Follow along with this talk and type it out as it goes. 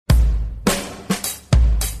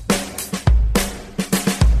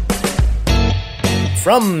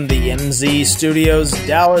From the MZ Studios,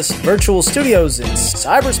 Dallas Virtual Studios in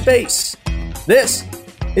cyberspace, this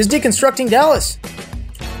is Deconstructing Dallas.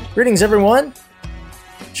 Greetings, everyone.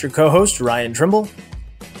 It's your co-host, Ryan Trimble.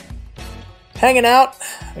 Hanging out,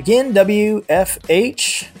 again,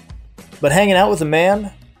 WFH, but hanging out with a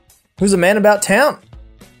man who's a man about town.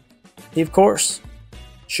 He, of course,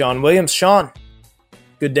 Sean Williams. Sean,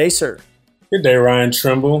 good day, sir. Good day, Ryan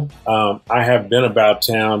Trimble. I have been about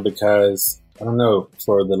town because, I don't know,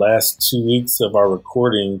 for the last 2 weeks of our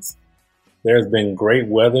recordings, there's been great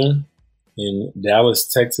weather in Dallas,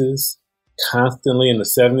 Texas, constantly in the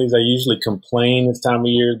 70s. I usually complain this time of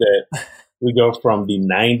year that we go from the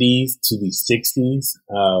 90s to the 60s.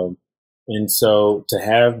 And so to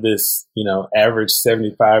have this, average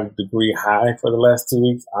 75 degree high for the last 2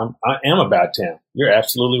 weeks, I am about town. You're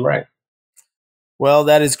absolutely right. Well,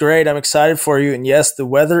 that is great. I'm excited for you. And yes, the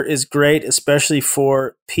weather is great, especially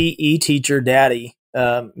for PE teacher daddy.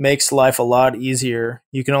 Makes life a lot easier.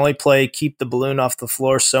 You can only play keep the balloon off the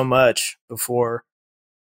floor so much before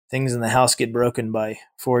things in the house get broken by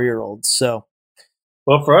 4-year-olds. So,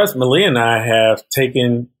 well, for us, Malia and I have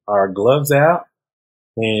taken our gloves out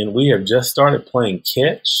and we have just started playing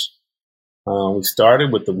catch. We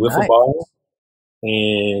started with the wiffle ball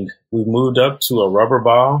and we moved up to a rubber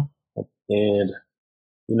ball. And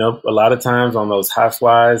a lot of times on those high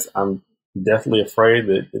flies, I'm definitely afraid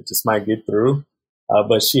that it just might get through.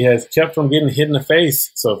 But she has kept from getting hit in the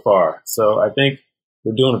face so far. So I think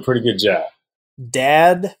we're doing a pretty good job.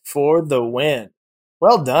 Dad for the win.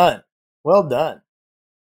 Well done. Well done.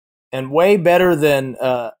 And way better than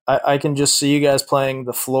I can just see you guys playing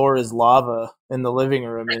The Floor is Lava in the living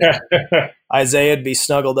room. Isaiah'd be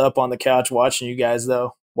snuggled up on the couch watching you guys,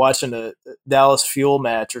 though, watching a Dallas Fuel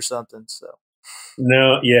match or something. So.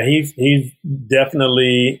 No, yeah, he's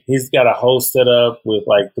got a whole setup with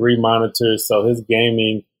like 3 monitors, so his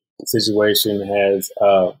gaming situation has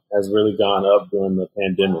really gone up during the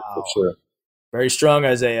pandemic. Wow. For sure. Very strong,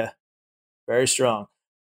 Isaiah. Very strong.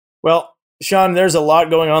 Well, Sean, there's a lot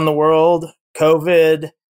going on in the world,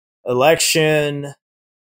 COVID, election,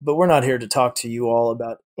 but we're not here to talk to you all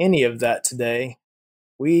about any of that today.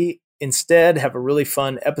 We instead have a really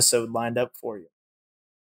fun episode lined up for you.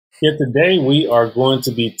 Yeah, today we are going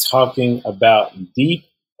to be talking about Deep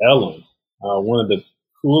Ellum, one of the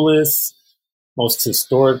coolest, most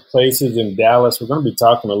historic places in Dallas. We're going to be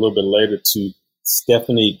talking a little bit later to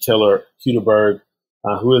Stephanie Keller-Huterberg,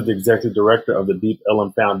 who is the executive director of the Deep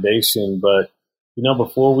Ellum Foundation. But,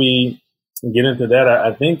 before we get into that,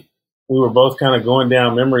 I think we were both kind of going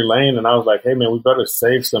down memory lane, and I was like, hey, man, we better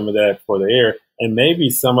save some of that for the air. And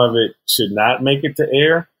maybe some of it should not make it to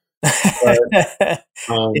air. But,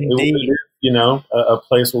 Indeed. it is, a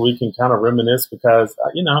place where we can kind of reminisce because,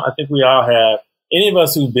 I think we all have, any of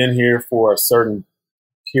us who've been here for a certain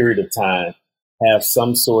period of time have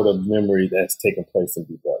some sort of memory that's taken place in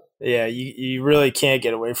Deep Ellum. Yeah, you really can't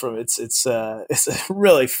get away from it. It's a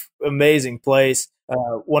really amazing place.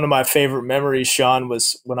 One of my favorite memories, Sean,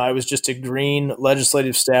 was when I was just a green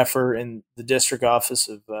legislative staffer in the district office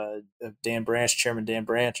of Dan Branch, Chairman Dan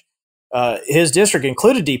Branch. His district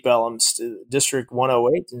included Deep Ellum, District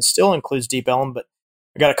 108, and still includes Deep Ellum. But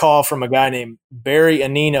I got a call from a guy named Barry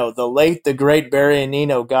Anino, the great Barry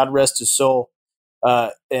Anino, God rest his soul.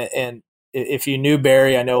 And if you knew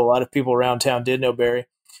Barry, I know a lot of people around town did know Barry.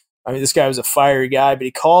 I mean, this guy was a fiery guy, but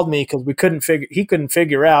he called me because he couldn't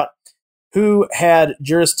figure out who had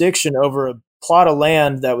jurisdiction over a plot of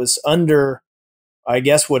land that was under, I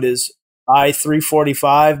guess, what is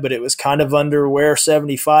I-345, but it was kind of under where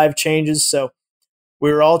 75 changes. So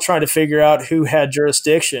we were all trying to figure out who had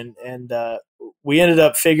jurisdiction, and we ended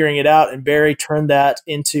up figuring it out, and Barry turned that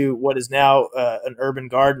into what is now an urban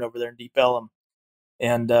garden over there in Deep Ellum,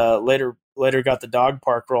 and later got the dog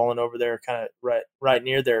park rolling over there kind of right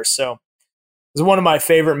near there. So it was one of my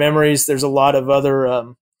favorite memories. There's a lot of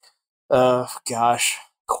other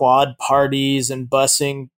quad parties and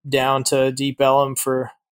busing down to Deep Ellum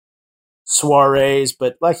for soirees,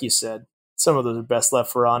 but like you said, some of those are best left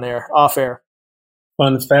for off air.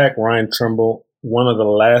 Fun fact, Ryan Trimble, one of the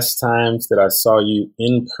last times that I saw you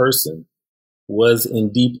in person was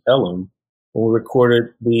in Deep Ellum when we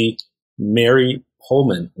recorded the Mary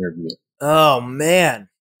Pullman interview. Oh man.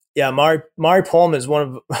 Yeah, Mari Pullman is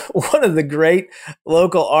one of the great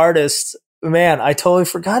local artists. Man, I totally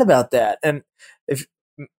forgot about that. And if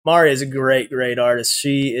Mari is a great artist.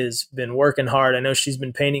 She has been working hard. I know she's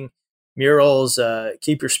been painting murals,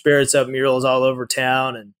 keep your spirits up murals all over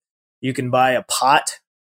town, and you can buy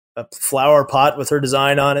a flower pot with her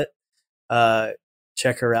design on it.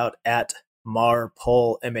 Check her out at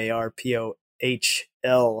Marpohl, Marpohl.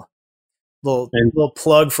 And little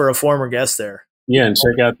plug for a former guest there. yeah, and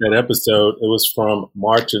check out that episode. It was from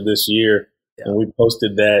March of this year, and we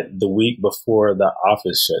posted that the week before the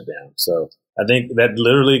office shut down. So I think that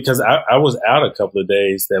literally, because I was out a couple of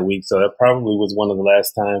days that week, so that probably was one of the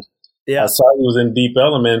last times I saw he was in Deep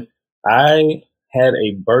Element. I had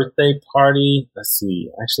a birthday party. Let's see,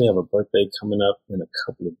 I actually have a birthday coming up in a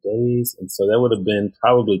couple of days, and so that would have been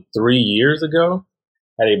probably 3 years ago.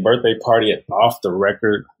 Had a birthday party at Off the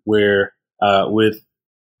Record where with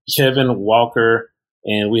Kevin Walker,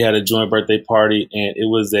 and we had a joint birthday party, and it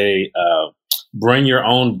was a bring your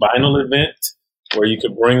own vinyl event where you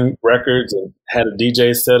could bring records and had a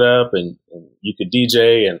DJ set up and you could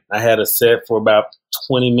DJ, and I had a set for about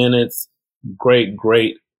 20 minutes. Great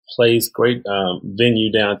place, great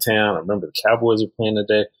venue downtown. I remember the Cowboys were playing that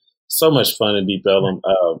day. So much fun in Deep Ellum.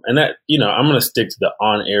 And that, I'm going to stick to the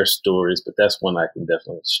on-air stories, but that's one I can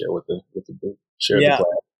definitely share with the group. The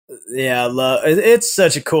class. Yeah, it's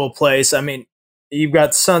such a cool place. I mean, you've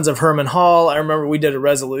got Sons of Herman Hall. I remember we did a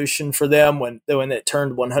resolution for them when it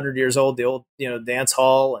turned 100 years old, the old, dance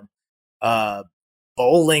hall and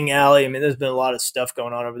bowling alley. I mean, there's been a lot of stuff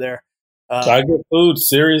going on over there. So I get food.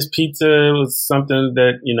 Serious Pizza was something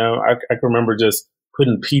that, I can remember just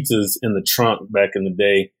putting pizzas in the trunk back in the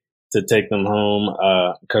day to take them home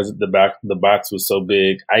because the box was so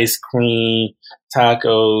big. Ice cream,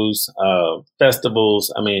 tacos,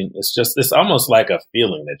 festivals. I mean, it's almost like a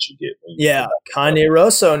feeling that you get. Yeah, Kanye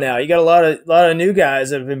Rosso now. You got a lot of new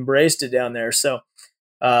guys that have embraced it down there. So,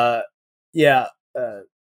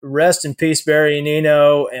 rest in peace, Barry and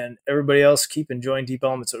Nino, and everybody else. Keep enjoying Deep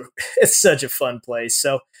Elements. It's such a fun place.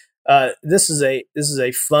 So, this is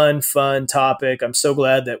a fun topic. I'm so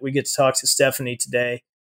glad that we get to talk to Stephanie today.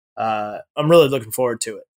 I'm really looking forward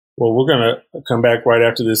to it. Well, we're going to come back right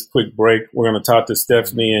after this quick break. We're going to talk to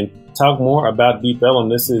Stephanie and talk more about Deep Ellum.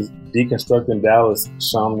 This is Deconstructing Dallas.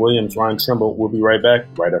 Sean Williams, Ryan Trimble. We'll be right back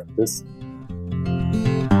right after this.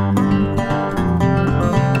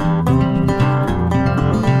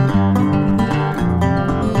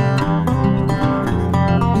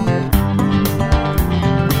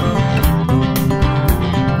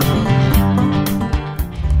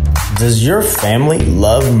 Does your family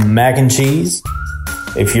love mac and cheese?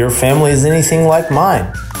 If your family is anything like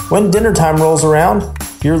mine, when dinner time rolls around,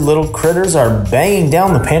 your little critters are banging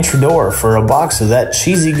down the pantry door for a box of that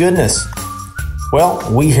cheesy goodness.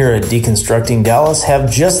 Well, we here at Deconstructing Dallas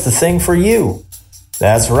have just the thing for you.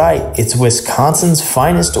 That's right, it's Wisconsin's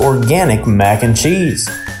finest organic mac and cheese.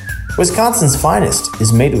 Wisconsin's finest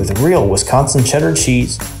is made with real Wisconsin cheddar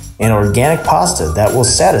cheese and organic pasta that will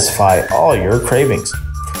satisfy all your cravings.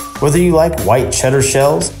 Whether you like white cheddar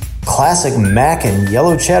shells, classic mac and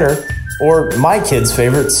yellow cheddar, or my kids'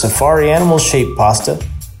 favorite safari animal shaped pasta,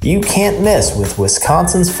 you can't miss with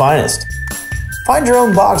Wisconsin's finest. Find your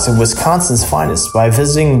own box of Wisconsin's finest by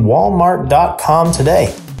visiting walmart.com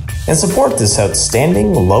today and support this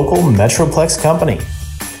outstanding local Metroplex company.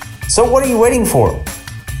 So what are you waiting for?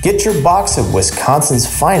 Get your box of Wisconsin's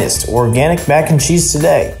finest organic mac and cheese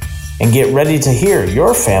today and get ready to hear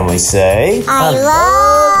your family say, I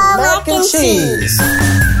love mac and cheese.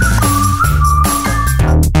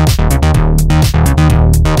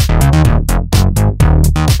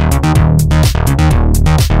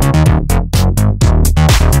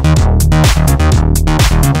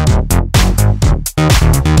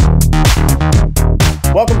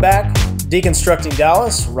 Welcome back, Deconstructing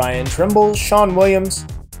Dallas. Ryan Trimble, Sean Williams.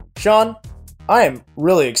 Sean, I am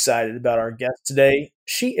really excited about our guest today.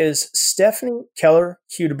 She is Stephanie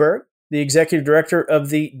Keller-Hudeberg, the executive director of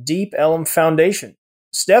the Deep Ellum Foundation.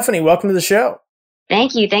 Stephanie, welcome to the show.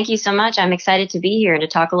 Thank you. Thank you so much. I'm excited to be here and to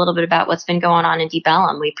talk a little bit about what's been going on in Deep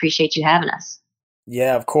Ellum. We appreciate you having us.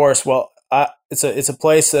 Yeah, of course. Well, it's a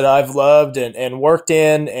place that I've loved and worked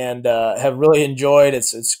in and have really enjoyed.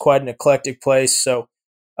 It's quite an eclectic place, so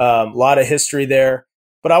a lot of history there.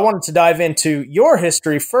 But I wanted to dive into your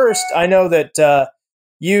history first. I know that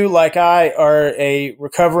you, like I, are a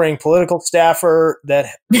recovering political staffer that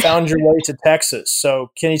found your way to Texas.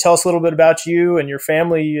 So can you tell us a little bit about you and your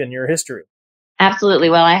family and your history?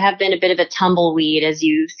 Absolutely. Well, I have been a bit of a tumbleweed, as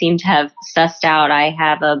you seem to have sussed out. I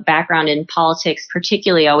have a background in politics,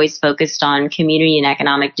 particularly always focused on community and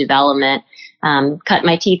economic development. Cut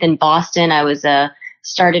my teeth in Boston. I was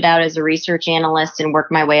started out as a research analyst and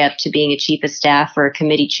worked my way up to being a chief of staff or a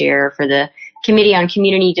committee chair for the Committee on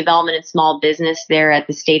Community Development and Small Business there at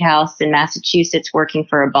the State House in Massachusetts, working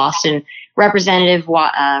for a Boston representative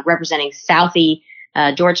representing Southie,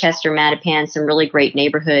 Dorchester, Mattapan, some really great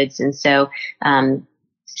neighborhoods. And so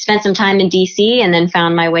spent some time in DC and then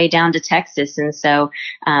found my way down to Texas. And so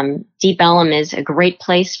Deep Ellum is a great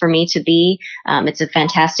place for me to be. It's a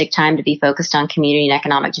fantastic time to be focused on community and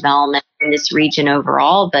economic development in this region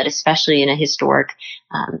overall, but especially in a historic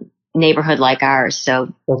neighborhood like ours.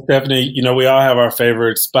 So, well, Stephanie, we all have our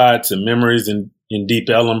favorite spots and memories in Deep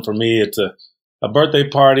Ellum. For me, it's a birthday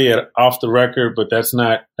party at Off the Record, but that's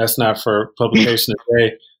not for publication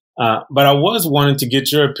today. But I was wanting to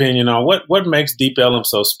get your opinion on what makes Deep Ellum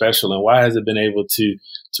so special, and why has it been able to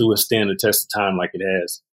withstand the test of time like it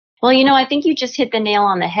has? Well, I think you just hit the nail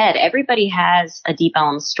on the head. Everybody has a Deep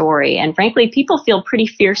Ellum story. And frankly, people feel pretty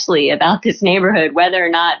fiercely about this neighborhood, whether or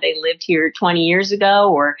not they lived here 20 years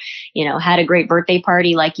ago or, had a great birthday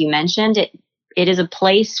party like you mentioned. It is a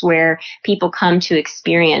place where people come to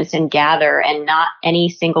experience and gather, and not any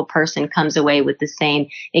single person comes away with the same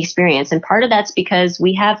experience. And part of that's because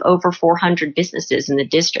we have over 400 businesses in the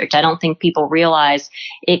district. I don't think people realize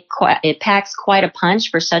it packs quite a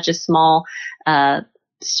punch for such a small,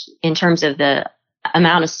 in terms of the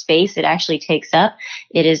amount of space it actually takes up.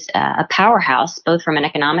 It is a powerhouse, both from an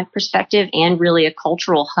economic perspective and really a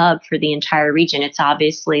cultural hub for the entire region. It's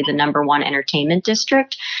obviously the number one entertainment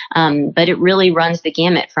district, but it really runs the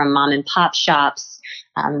gamut from mom and pop shops,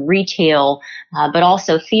 retail, but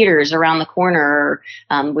also theaters around the corner.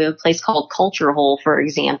 We have a place called Culture Hole, for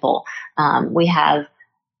example. We have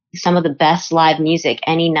some of the best live music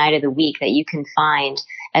any night of the week that you can find,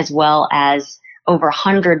 as well as over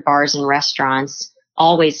 100 bars and restaurants,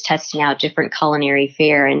 always testing out different culinary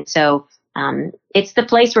fare. And so it's the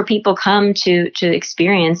place where people come to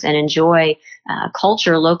experience and enjoy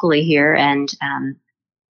culture locally here. And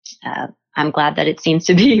I'm glad that it seems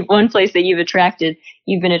to be one place that you've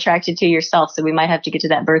been attracted to yourself. So we might have to get to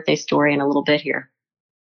that birthday story in a little bit here.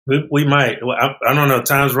 We might. Well, I don't know.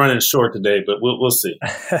 Time's running short today, but we'll see.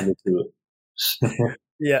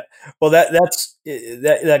 Yeah. Well,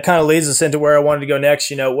 that kind of leads us into where I wanted to go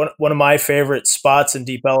next. One of my favorite spots in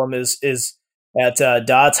Deep Ellum is at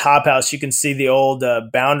Dot's Hop House. You can see the old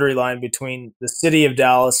boundary line between the city of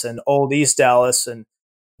Dallas and Old East Dallas. And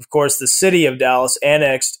of course, the city of Dallas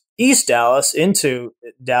annexed East Dallas into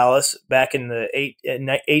Dallas back in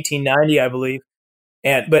 1890, I believe.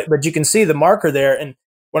 But you can see the marker there. And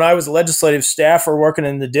when I was a legislative staffer working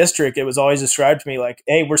in the district, it was always described to me like,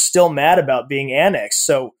 hey, we're still mad about being annexed.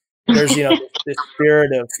 So there's, this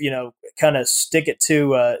spirit of, kind of stick it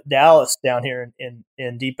to Dallas down here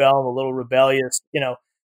in Deep Ellum, a little rebellious, a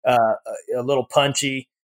little punchy.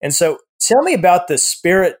 And so tell me about the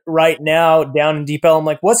spirit right now down in Deep Ellum.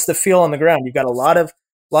 Like, what's the feel on the ground? You've got a lot of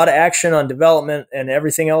action on development and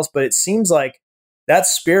everything else, but it seems like that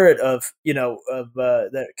spirit of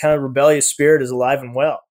that kind of rebellious spirit is alive and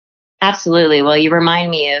well. Absolutely. Well, you remind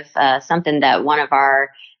me of something that one of our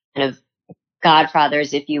kind of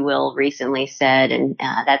godfathers, if you will, recently said, and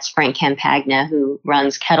that's Frank Campagna, who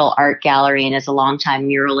runs Kettle Art Gallery and is a longtime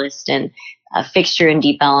muralist and a fixture in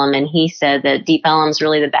Deep Ellum. And he said that Deep Ellum's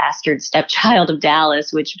really the bastard stepchild of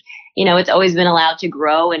Dallas, which, it's always been allowed to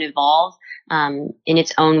grow and evolve in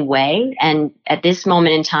its own way. And at this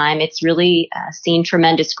moment in time, it's really seen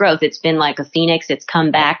tremendous growth. It's been like a phoenix. It's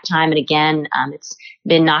come back time and again. It's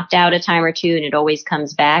been knocked out a time or two, and it always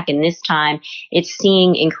comes back. And this time, it's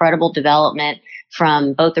seeing incredible development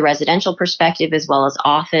from both the residential perspective as well as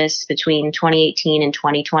office. Between 2018 and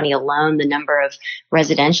 2020 alone, the number of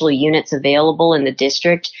residential units available in the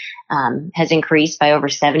district has increased by over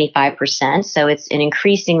 75%. So it's an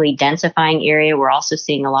increasingly densifying area. We're also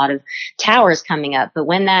seeing a lot of towers coming up. But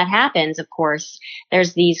when that happens, of course,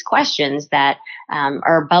 there's these questions that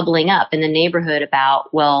are bubbling up in the neighborhood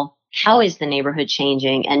about, well, how is the neighborhood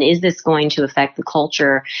changing? And is this going to affect the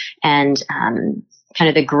culture and kind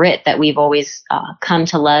of the grit that we've always come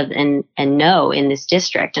to love and know in this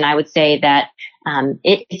district? And I would say that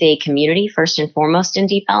it is a community first and foremost in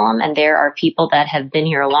Deep Ellum, and there are people that have been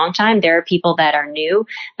here a long time. There are people that are new,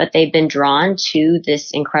 but they've been drawn to this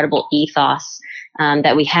incredible ethos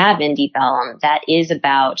that we have in Deep Ellum that is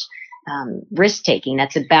about risk taking,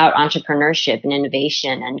 that's about entrepreneurship and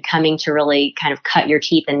innovation and coming to really kind of cut your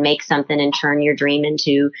teeth and make something and turn your dream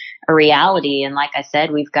into a reality. And like I said,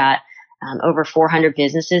 we've got over 400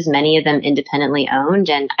 businesses, many of them independently owned.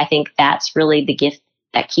 And I think that's really the gift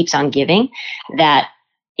that keeps on giving, that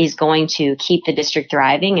is going to keep the district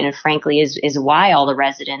thriving. And it frankly is why all the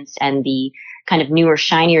residents and the kind of newer,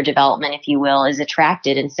 shinier development, if you will, is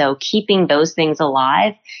attracted. And so keeping those things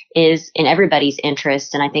alive is in everybody's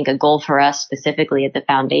interest. And I think a goal for us specifically at the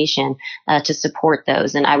foundation to support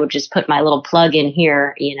those. And I would just put my little plug in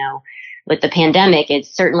here, with the pandemic,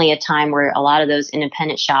 it's certainly a time where a lot of those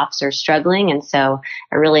independent shops are struggling. And so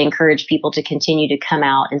I really encourage people to continue to come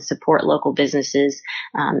out and support local businesses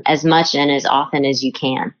as much and as often as you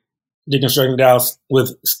can. Deconstructing Dallas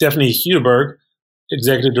with Stephanie Hudeberg,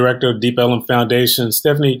 Executive Director of Deep Ellum Foundation.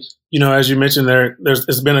 Stephanie, as you mentioned,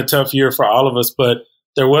 it's been a tough year for all of us, but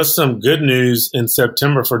there was some good news in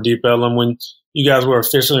September for Deep Ellum when you guys were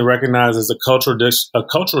officially recognized as a cultural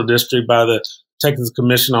district by the Texas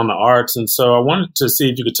Commission on the Arts. And so I wanted to see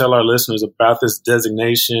if you could tell our listeners about this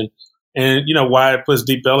designation and, why it puts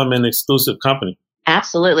Deep Ellum in exclusive company.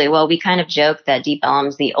 Absolutely. Well, we kind of joke that Deep Ellum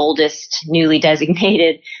is the oldest newly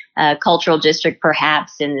designated cultural district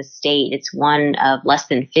perhaps in the state. It's one of less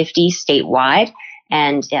than 50 statewide.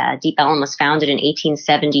 And Deep Ellum was founded in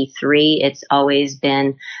 1873. It's always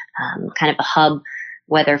been kind of a hub,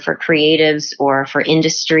 whether for creatives or for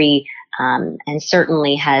industry, and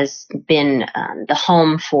certainly has been the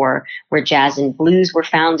home for where jazz and blues were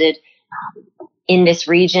founded in this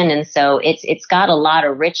region. And so it's got a lot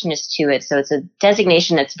of richness to it. So it's a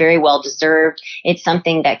designation that's very well deserved. It's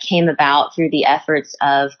something that came about through the efforts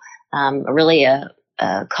of really a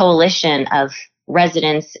coalition of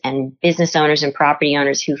residents and business owners and property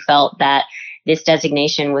owners who felt that this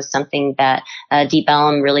designation was something that Deep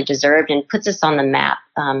Ellum really deserved and puts us on the map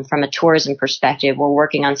from a tourism perspective. We're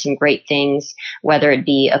working on some great things, whether it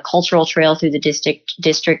be a cultural trail through the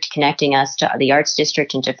district connecting us to the Arts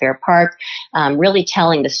District and to Fair Park, really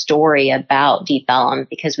telling the story about Deep Ellum,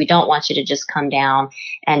 because we don't want you to just come down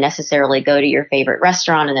and necessarily go to your favorite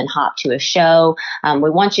restaurant and then hop to a show.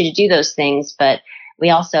 We want you to do those things, but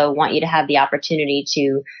we also want you to have the opportunity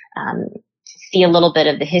to see a little bit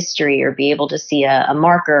of the history or be able to see a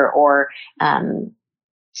marker or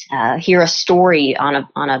hear a story on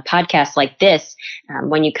a podcast like this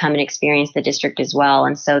when you come and experience the district as well.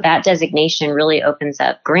 And so that designation really opens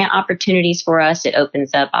up grant opportunities for us. It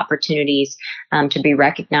opens up opportunities to be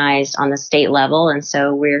recognized on the state level. And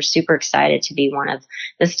so we're super excited to be one of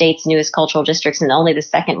the state's newest cultural districts and only the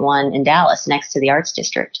second one in Dallas next to the Arts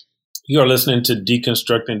District. You are listening to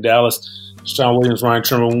Deconstructing Dallas. Sean Williams, Ryan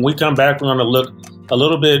Trimble. When we come back, we're going to look a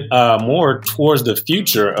little bit more towards the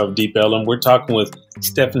future of Deep Ellum. We're talking with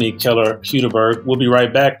Stephanie Keller Hudeberg. We'll be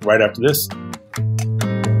right back right after this.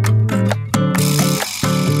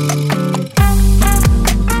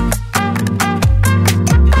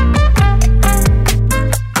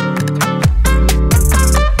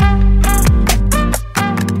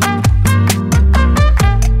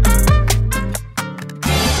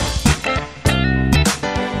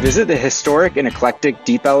 Visit the historic and eclectic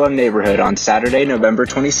Deep Ellum neighborhood on Saturday, November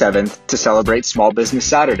 27th to celebrate Small Business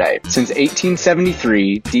Saturday. Since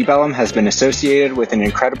 1873, Deep Ellum has been associated with an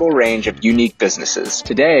incredible range of unique businesses.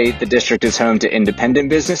 Today, the district is home to independent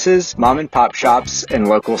businesses, mom and pop shops, and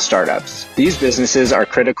local startups. These businesses are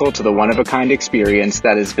critical to the one-of-a-kind experience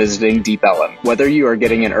that is visiting Deep Ellum. Whether you are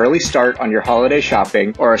getting an early start on your holiday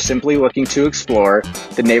shopping or are simply looking to explore,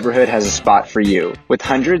 the neighborhood has a spot for you. With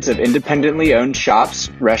hundreds of independently owned shops,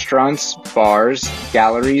 restaurants, bars,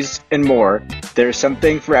 galleries, and more, there's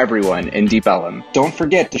something for everyone in Deep Ellum. Don't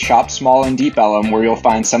forget to shop small in Deep Ellum, where you'll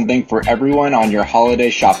find something for everyone on your holiday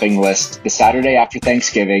shopping list the Saturday after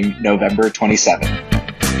Thanksgiving, November 27th.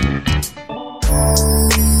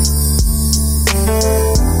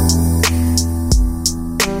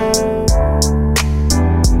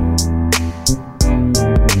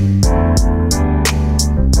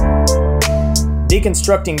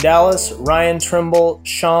 Deconstructing Dallas, Ryan Trimble,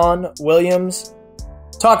 Sean Williams,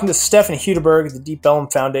 talking to Stephanie Hudeberg of the Deep Ellum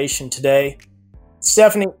Foundation today.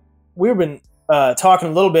 Stephanie, we've been talking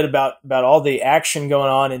a little bit about all the action going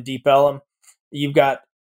on in Deep Ellum. You've got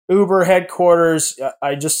Uber headquarters.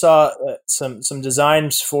 I just saw some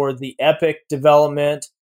designs for the Epic development,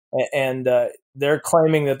 and they're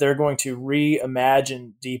claiming that they're going to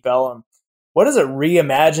reimagine Deep Ellum. What does a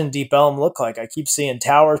reimagined Deep Ellum look like? I keep seeing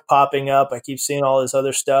towers popping up. I keep seeing all this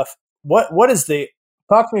other stuff. What is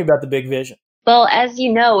talk to me about the big vision? Well, as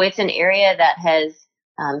you know, it's an area that has,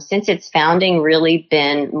 since its founding, really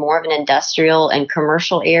been more of an industrial and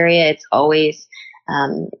commercial area. It's always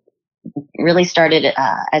really started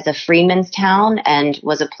as a freeman's town and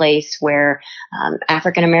was a place where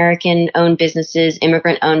African-American owned businesses,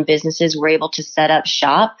 immigrant owned businesses were able to set up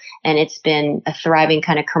shop. And it's been a thriving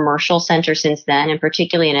kind of commercial center since then, and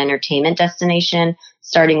particularly an entertainment destination,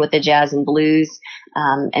 starting with the jazz and blues,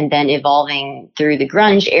 and then evolving through the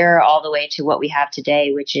grunge era all the way to what we have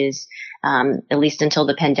today, which is, at least until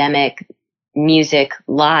the pandemic, music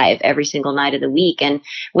live every single night of the week. And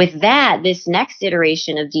with that, this next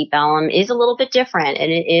iteration of Deep Ellum is a little bit different,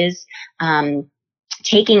 and it is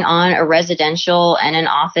taking on a residential and an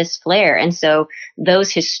office flair. And so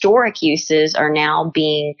those historic uses are now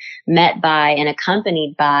being met by and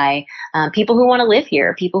accompanied by people who want to live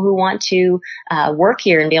here, people who want to work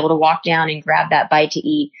here and be able to walk down and grab that bite to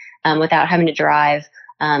eat without having to drive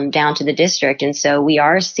down to the district. And so we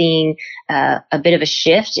are seeing a bit of a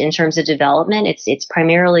shift in terms of development. It's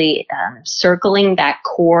primarily circling that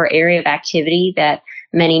core area of activity that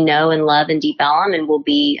many know and love in Deep Ellum, and will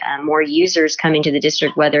be more users coming to the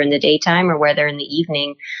district, whether in the daytime or whether in the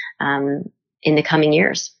evening in the coming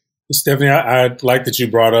years. Stephanie, I like that you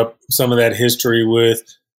brought up some of that history with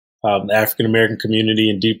the African-American community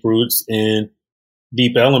and deep roots in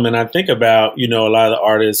Deep Ellum. And I think about, a lot of the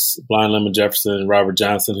artists, Blind Lemon Jefferson and Robert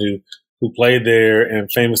Johnson, who played there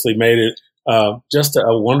and famously made it just a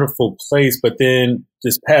wonderful place. But then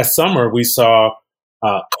this past summer, we saw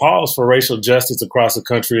calls for racial justice across the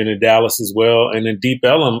country and in Dallas as well. And in Deep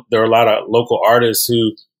Ellum, there are a lot of local artists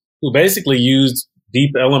who basically used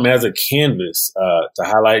Deep Ellum as a canvas to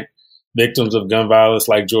highlight victims of gun violence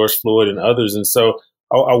like George Floyd and others. And so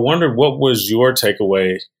I wondered, what was your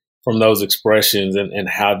takeaway from those expressions and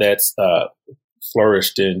how that's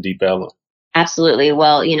flourished in Deep Ellum? Absolutely.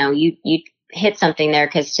 Well, you hit something there,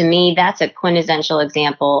 because to me, that's a quintessential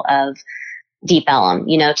example of Deep Ellum,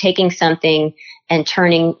 taking something and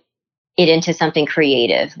turning it into something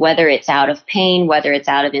creative, whether it's out of pain, whether it's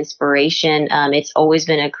out of inspiration. It's always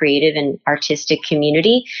been a creative and artistic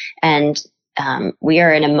community. And we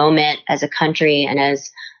are in a moment as a country and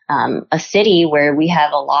as a city where we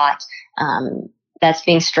have a lot that's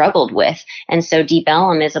being struggled with. And so Deep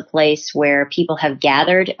Ellum is a place where people have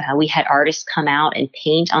gathered. We had artists come out and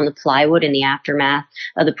paint on the plywood in the aftermath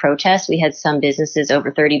of the protests. We had some businesses,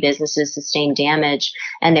 over 30 businesses, sustain damage,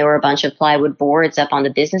 and there were a bunch of plywood boards up on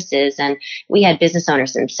the businesses. And we had business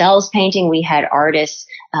owners themselves painting. We had artists,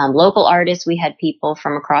 local artists. We had people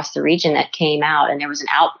from across the region that came out, and there was an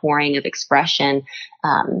outpouring of expression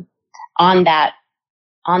on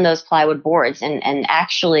those plywood boards. And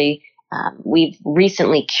actually, we've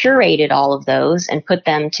recently curated all of those and put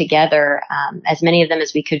them together, as many of them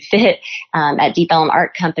as we could fit, at Deep Ellum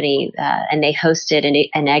Art Company, and they hosted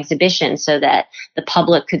an exhibition so that the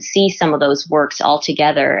public could see some of those works all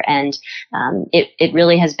together. And it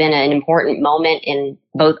really has been an important moment in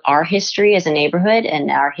both our history as a neighborhood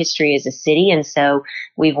and our history as a city. And so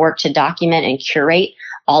we've worked to document and curate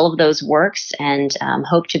all of those works, and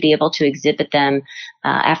hope to be able to exhibit them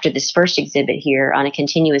after this first exhibit here on a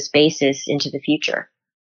continuous basis into the future.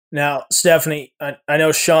 Now, Stephanie, I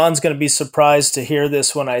know Sean's going to be surprised to hear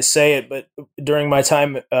this when I say it, but during my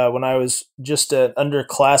time when I was just an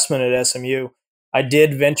underclassman at SMU, I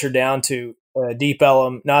did venture down to Deep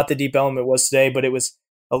Ellum, not the Deep Ellum it was today, but it was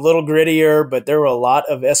a little grittier, but there were a lot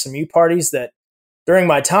of SMU parties that during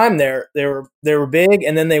my time there, they were big,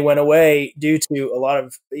 and then they went away due to a lot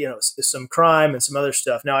of, some crime and some other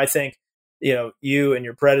stuff. Now, I think, you and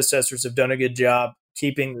your predecessors have done a good job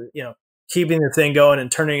keeping the thing going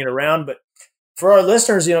and turning it around. But for our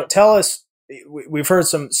listeners, tell us, we've heard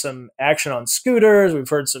some action on scooters. We've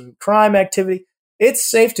heard some crime activity. It's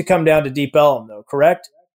safe to come down to Deep Ellum, though, correct?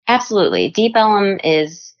 Absolutely. Deep Ellum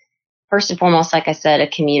is, first and foremost, like I said, a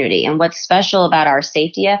community. And what's special about our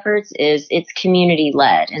safety efforts is it's community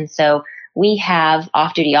led. And so we have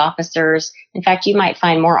off-duty officers. In fact, you might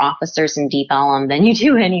find more officers in Deep Ellum than you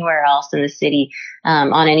do anywhere else in the city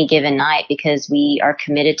on any given night, because we are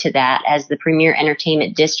committed to that as the premier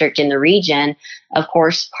entertainment district in the region. Of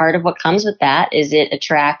course, part of what comes with that is it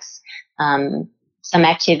attracts some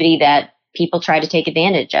activity that people try to take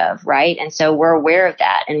advantage of, right? And so we're aware of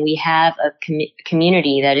that. And we have a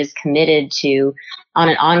community that is committed to, on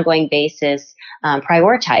an ongoing basis,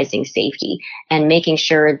 prioritizing safety and making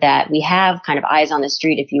sure that we have kind of eyes on the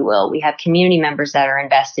street, if you will. We have community members that are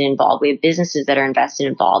invested, involved. We have businesses that are invested,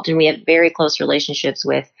 involved. And we have very close relationships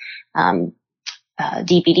with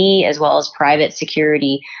DPD as well as private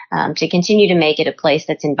security to continue to make it a place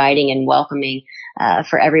that's inviting and welcoming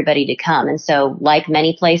for everybody to come. And so, like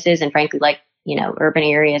many places, and frankly, like, urban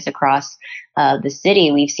areas across the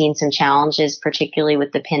city, we've seen some challenges, particularly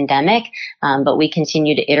with the pandemic. But we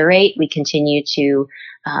continue to iterate. We continue to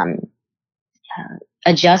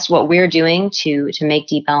adjust what we're doing to make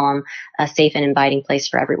Deep Ellum a safe and inviting place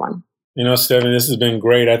for everyone. Stephanie, this has been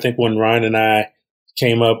great. I think when Ryan and I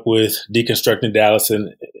came up with Deconstructing Dallas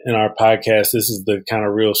in our podcast, this is the kind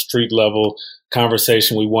of real street level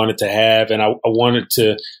conversation we wanted to have. And I wanted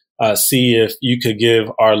to see if you could give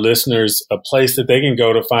our listeners a place that they can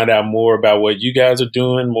go to find out more about what you guys are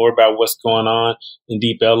doing, more about what's going on in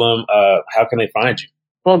Deep Ellum. How can they find you?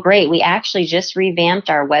 Well, great. We actually just revamped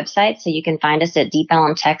our website, so you can find us at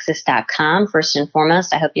deepellumtexas.com. First and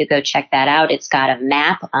foremost, I hope you'll go check that out. It's got a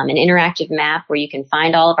map, an interactive map where you can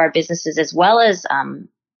find all of our businesses, as well as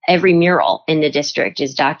every mural in the district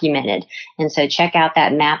is documented. And so check out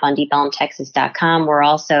that map on deepellumtexas.com. We're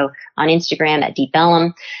also on Instagram at Deep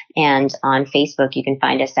Ellum, and on Facebook you can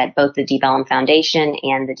find us at both the Deep Ellum Foundation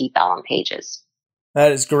and the Deep Ellum pages.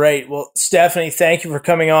 That is great. Well, Stephanie, thank you for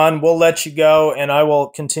coming on. We'll let you go, and I will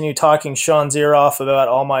continue talking Sean's ear off about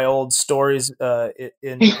all my old stories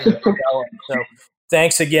in So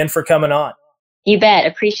thanks again for coming on. You bet.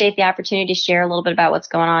 Appreciate the opportunity to share a little bit about what's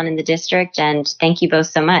going on in the district, and thank you both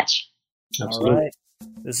so much. Absolutely. All right.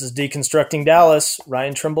 This is Deconstructing Dallas.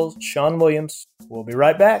 Ryan Trimble, Sean Williams. We'll be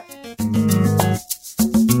right back.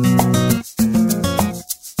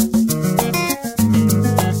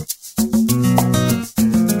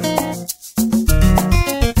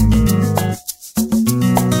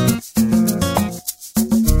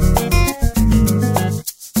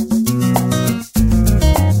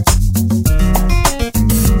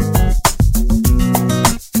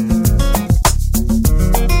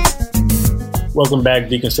 Welcome back,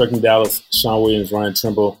 Deconstructing Dallas. Sean Williams, Ryan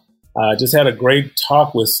Trimble. Just had a great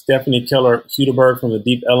talk with Stephanie Keller-Hudeberg from the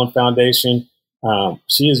Deep Ellum Foundation.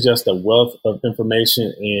 She is just a wealth of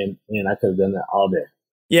information, and I could have done that all day.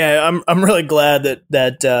 Yeah, I'm really glad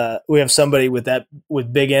that we have somebody with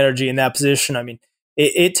big energy in that position. I mean,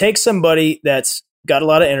 it takes somebody that's got a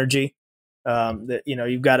lot of energy. That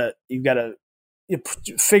you've got to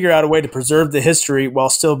figure out a way to preserve the history while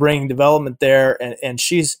still bringing development there, and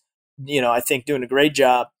she's I think doing a great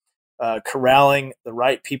job corralling the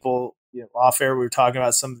right people. Off air we were talking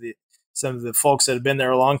about some of the folks that have been there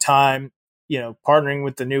a long time. Partnering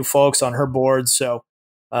with the new folks on her board. So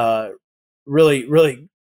really, really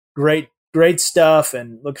great stuff,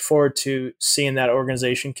 and looking forward to seeing that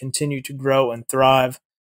organization continue to grow and thrive,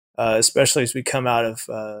 especially as we come out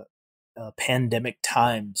of pandemic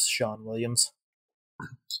times. Sean Williams.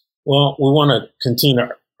 Well, we want to continue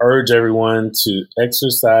to urge everyone to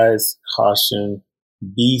exercise caution,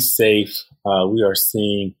 be safe. We are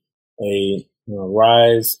seeing a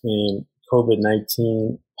rise in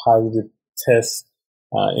COVID-19 positive tests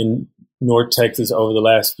in North Texas over the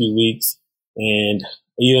last few weeks. And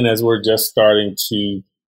even as we're just starting to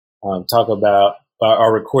talk about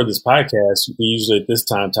or record this podcast, we usually at this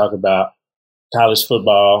time talk about college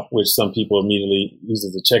football, which some people immediately use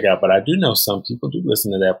as a checkout. But I do know some people do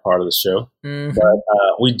listen to that part of the show. Mm-hmm.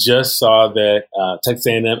 But we just saw that Texas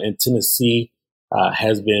A&M and Tennessee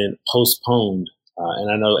has been postponed. And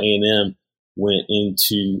I know A&M went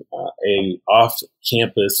into a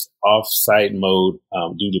off-campus, off-site mode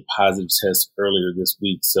due to positive tests earlier this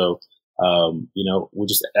week. So, we're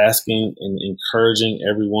just asking and encouraging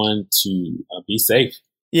everyone to be safe.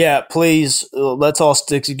 Yeah, please, let's all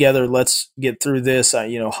stick together. Let's get through this.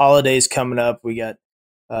 Holidays coming up. We got,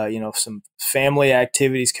 some family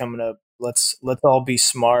activities coming up. Let's all be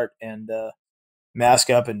smart and mask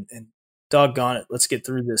up and doggone it. Let's get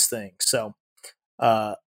through this thing. So,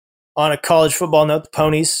 on a college football note, the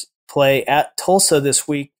Ponies play at Tulsa this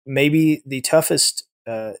week. Maybe the toughest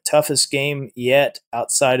game yet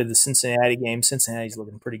outside of the Cincinnati game. Cincinnati's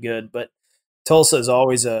looking pretty good, but Tulsa is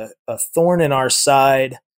always a thorn in our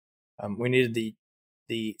side. We needed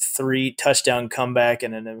the 3 touchdown comeback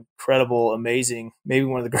and an incredible, amazing, maybe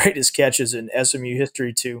one of the greatest catches in SMU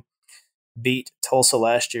history to beat Tulsa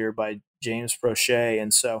last year by James Prochet.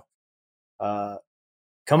 And so,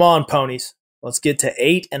 come on, Ponies. Let's get to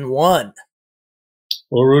 8-1.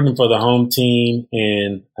 We're rooting for the home team,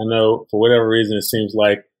 and I know for whatever reason it seems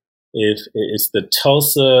like if it's the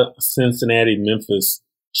Tulsa, Cincinnati, Memphis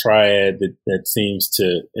triad that seems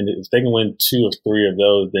to, and if they can win 2 of 3 of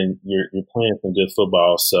those, then you're playing some good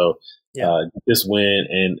football. So just win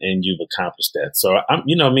and you've accomplished that. So I'm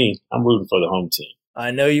rooting for the home team.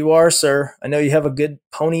 I know you are, sir. I know you have a good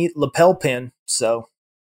pony lapel pin. So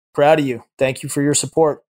proud of you. Thank you for your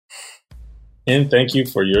support. And thank you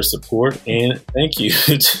for your support. And thank you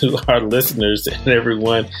to our listeners and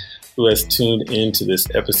everyone who has tuned into this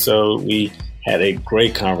episode. We had a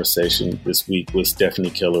great conversation this week with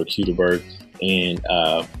Stephanie Keller-Hudeberg and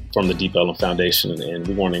from the Deep Ellum Foundation. And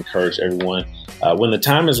we want to encourage everyone, when the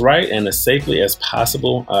time is right and as safely as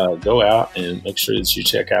possible, go out and make sure that you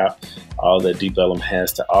check out all that Deep Ellum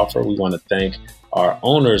has to offer. We want to thank our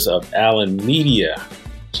owners of Allen Media,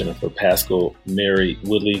 Jennifer Pascal, Mary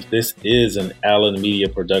Woodley. This is an Allen Media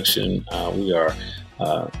production. We are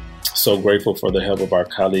so grateful for the help of our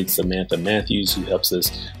colleague Samantha Matthews, who helps us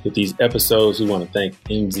with these episodes. We want to thank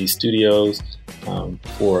MZ Studios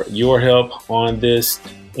for your help on this.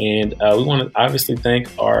 And we want to obviously thank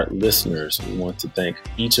our listeners. We want to thank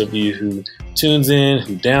each of you who tunes in,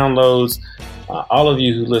 who downloads, all of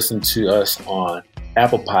you who listen to us on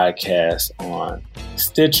Apple Podcasts, on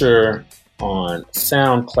Stitcher, on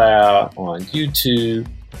SoundCloud, on YouTube,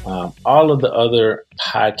 all of the other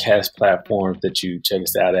podcast platforms that you check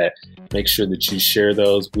us out at. Make sure that you share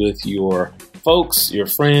those with your folks, your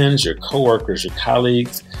friends, your coworkers, your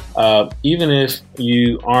colleagues. Even if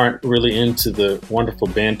you aren't really into the wonderful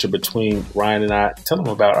banter between Ryan and I, tell them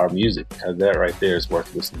about our music, because that right there is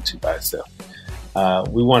worth listening to by itself.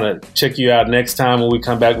 We want to check you out next time when we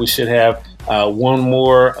come back. We should have one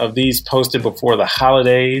more of these posted before the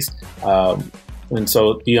holidays. And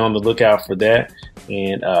so be on the lookout for that.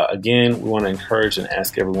 And again, we want to encourage and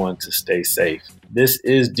ask everyone to stay safe. This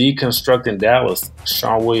is Deconstructing Dallas.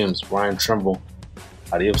 Sean Williams, Ryan Trimble.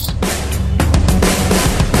 Adios.